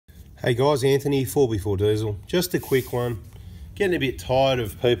Hey guys, Anthony, 4x4 Diesel. Just a quick one. Getting a bit tired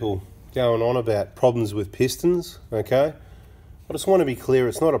of people going on about problems with pistons, okay? I just want to be clear,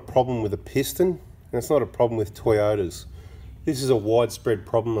 it's not a problem with a piston, and it's not a problem with Toyotas. This is a widespread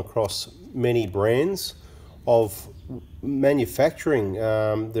problem across many brands of manufacturing.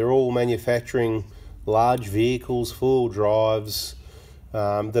 They're all manufacturing large vehicles, full drives,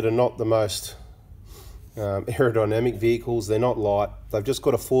 that are not the most aerodynamic vehicles. They're not light. They've just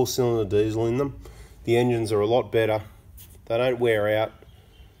got a 4-cylinder diesel in them. The engines are a lot better. They don't wear out,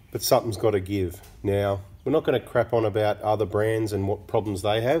 but something's got to give. Now, we're not going to crap on about other brands and what problems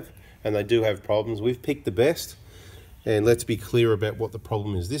they have, and they do have problems. We've picked the best, and let's be clear about what the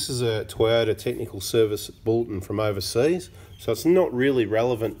problem is. This is a Toyota technical service bulletin from overseas, so it's not really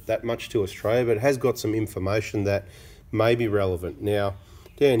relevant that much to Australia, but it has got some information that may be relevant. Now,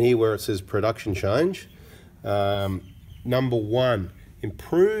 down here where it says production change, number 1,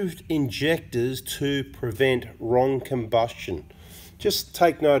 improved injectors to prevent wrong combustion. Just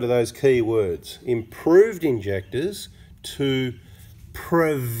take note of those key words. Improved injectors to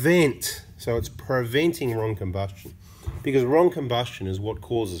prevent. So it's preventing wrong combustion, because wrong combustion is what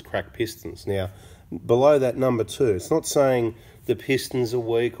causes cracked pistons. Now, below that number 2, it's not saying the pistons are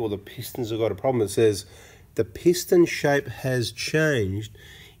weak or the pistons have got a problem. It says the piston shape has changed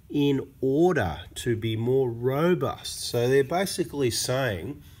in order to be more robust. So they're basically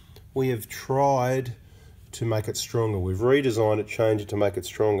saying we have tried to make it stronger. We've redesigned it, changed it to make it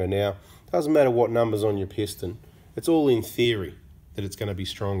stronger. Now, it doesn't matter what number's on your piston. It's all in theory that it's going to be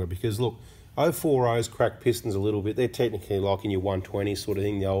stronger, because look, 040s crack pistons a little bit. They're technically like in your 120 sort of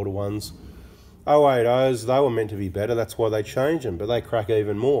thing, the older ones. 080s, they were meant to be better. That's why they changed them, but they crack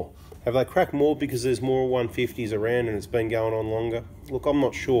even more. Have they cracked more because there's more 150s around and it's been going on longer? Look, I'm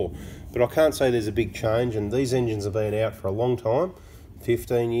not sure, but I can't say there's a big change, and these engines have been out for a long time,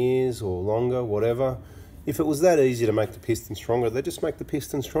 15 years or longer, whatever. If it was that easy to make the piston stronger, they just make the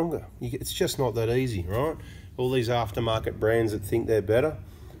piston stronger. It's just not that easy, right? All these aftermarket brands that think they're better,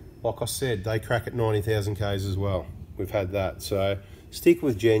 like I said, they crack at 90,000 Ks as well. We've had that. So stick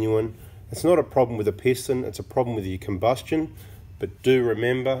with genuine. It's not a problem with a piston, it's a problem with your combustion. But do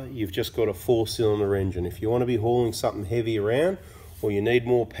remember, you've just got a 4-cylinder engine. If you want to be hauling something heavy around, or you need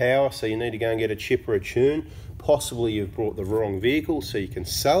more power, so you need to go and get a chip or a tune, possibly you've brought the wrong vehicle, so you can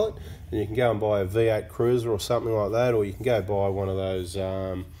sell it, and you can go and buy a V8 Cruiser or something like that, or you can go buy one of those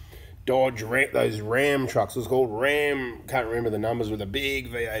those Ram trucks. It's called Ram, can't remember the numbers, with a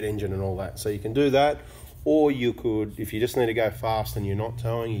big V8 engine and all that. So you can do that, or you could, if you just need to go fast and you're not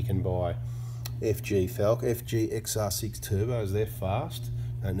towing, you can buy FG XR6 turbos. They're fast,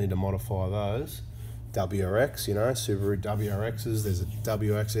 don't need to modify those. WRX, you know, Subaru WRXs, there's a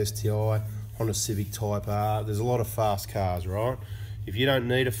WRX STI, Honda Civic Type R. There's a lot of fast cars, right? If you don't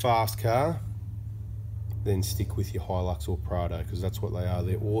need a fast car, then stick with your Hilux or Prado, because that's what they are.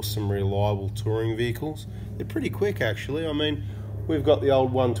 They're awesome, reliable touring vehicles. They're pretty quick, actually. I mean, we've got the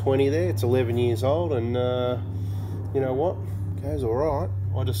old 120 there. It's 11 years old, and you know what? Goes all right.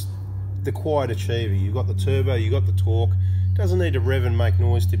 The quiet achiever. You've got the turbo, you've got the torque. Doesn't need to rev and make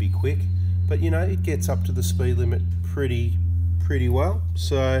noise to be quick, but you know, it gets up to the speed limit pretty well.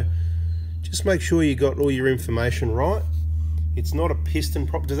 So just make sure you got all your information right. It's not a piston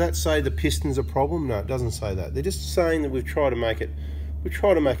problem. Does that say the piston's a problem? No, it doesn't say that. They're just saying that we've tried to make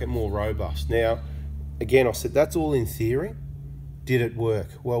it more robust. Now, again, I said that's all in theory. Did it work?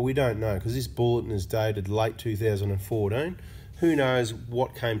 Well, we don't know, because this bulletin is dated late 2014. Who knows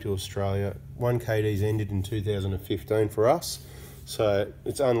what came to Australia? 1KD's ended in 2015 for us, so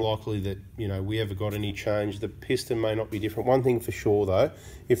it's unlikely that, you know, we ever got any change. The piston may not be different. One thing for sure though,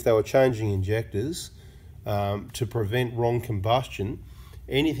 if they were changing injectors to prevent wrong combustion,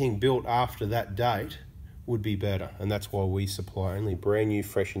 anything built after that date would be better, and that's why we supply only brand new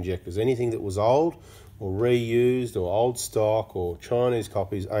fresh injectors. Anything that was old or reused or old stock or Chinese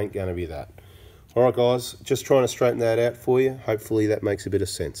copies ain't going to be that. All right, guys, just trying to straighten that out for you. Hopefully that makes a bit of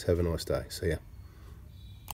sense. Have a nice day. See ya.